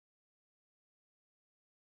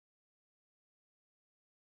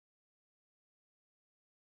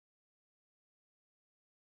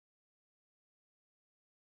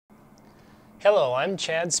Hello, I'm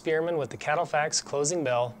Chad Spearman with the CattleFax Closing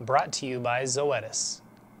Bell, brought to you by Zoetis.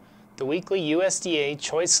 The weekly USDA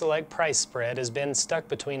Choice Select price spread has been stuck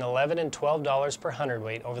between $11 and $12 per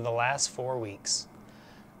hundredweight over the last 4 weeks.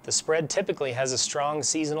 The spread typically has a strong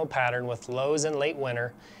seasonal pattern with lows in late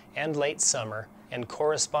winter and late summer and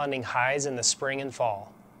corresponding highs in the spring and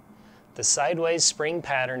fall. The sideways spring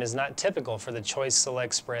pattern is not typical for the Choice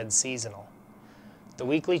Select spread seasonal. The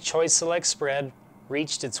weekly Choice Select spread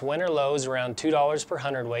reached its winter lows around $2 per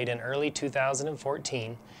hundredweight in early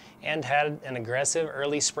 2014 and had an aggressive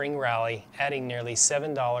early spring rally, adding nearly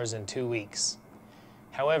 $7 in 2 weeks.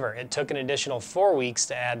 However, it took an additional 4 weeks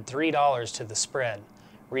to add $3 to the spread,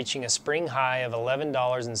 reaching a spring high of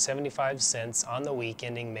 $11.75 on the week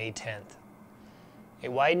ending May 10th. A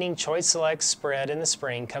widening Choice Select spread in the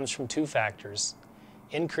spring comes from 2 factors: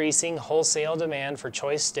 increasing wholesale demand for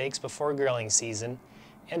choice steaks before grilling season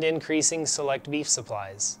and increasing select beef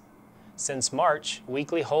supplies. Since March,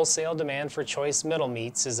 weekly wholesale demand for choice middle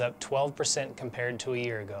meats is up 12% compared to a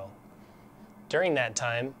year ago. During that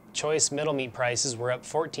time, choice middle meat prices were up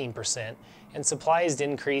 14% and supplies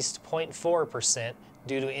increased 0.4%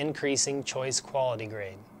 due to increasing choice quality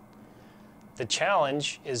grade. The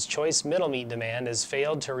challenge is choice middle meat demand has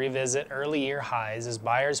failed to revisit early year highs as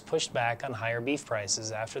buyers pushed back on higher beef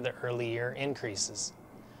prices after the early year increases.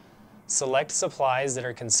 Select supplies that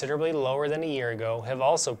are considerably lower than a year ago have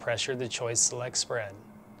also pressured the Choice Select spread.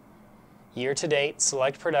 Year to date,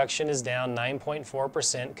 Select production is down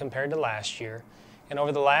 9.4% compared to last year, and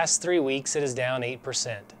over the last 3 weeks it is down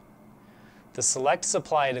 8%. The Select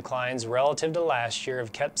supply declines relative to last year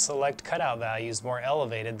have kept Select cutout values more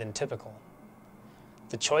elevated than typical.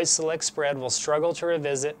 The Choice Select spread will struggle to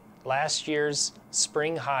revisit last year's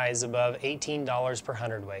spring highs above $18 per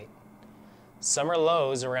hundredweight. Summer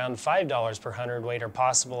lows around $5 per hundredweight are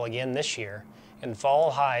possible again this year, and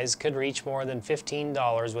fall highs could reach more than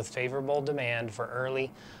 $15 with favorable demand for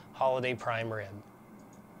early holiday prime rib.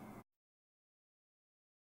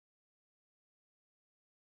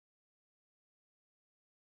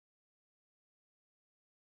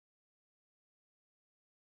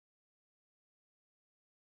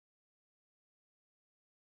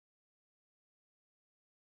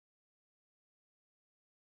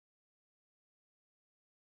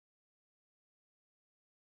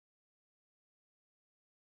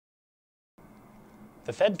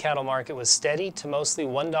 The fed cattle market was steady to mostly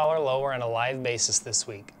 $1 lower on a live basis this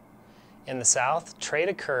week. In the South, trade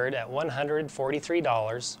occurred at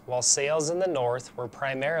 $143, while sales in the North were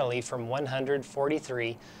primarily from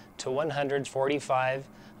 $143 to $145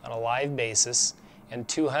 on a live basis and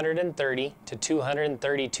 $230 to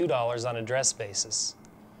 $232 on a dress basis.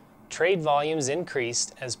 Trade volumes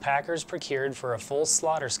increased as packers procured for a full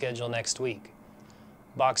slaughter schedule next week.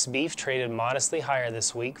 Boxed beef traded modestly higher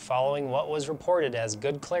this week following what was reported as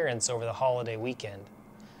good clearance over the holiday weekend.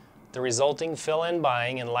 The resulting fill-in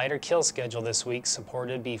buying and lighter kill schedule this week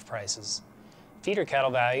supported beef prices. Feeder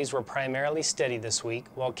cattle values were primarily steady this week,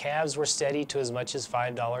 while calves were steady to as much as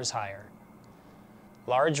 $5 higher.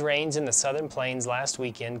 Large rains in the southern plains last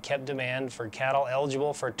weekend kept demand for cattle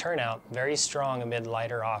eligible for turnout very strong amid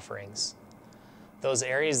lighter offerings. Those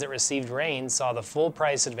areas that received rain saw the full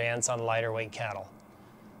price advance on lighter weight cattle.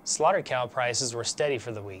 Slaughter cow prices were steady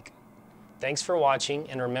for the week. Thanks for watching,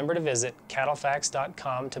 and remember to visit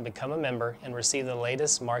CattleFax.com to become a member and receive the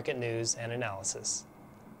latest market news and analysis.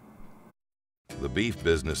 The beef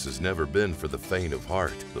business has never been for the faint of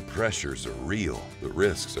heart. The pressures are real, the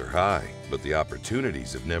risks are high, but the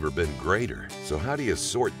opportunities have never been greater. So how do you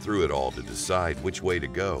sort through it all to decide which way to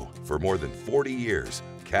go? For more than 40 years,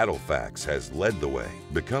 CattleFax has led the way.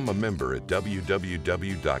 Become a member at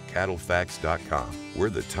www.cattlefax.com. We're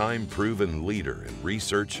the time-proven leader in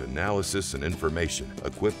research, analysis, and information,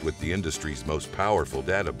 equipped with the industry's most powerful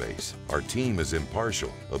database. Our team is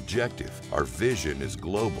impartial, objective, our vision is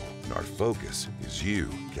global, and our focus is you.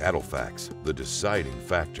 CattleFax, the deciding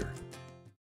factor.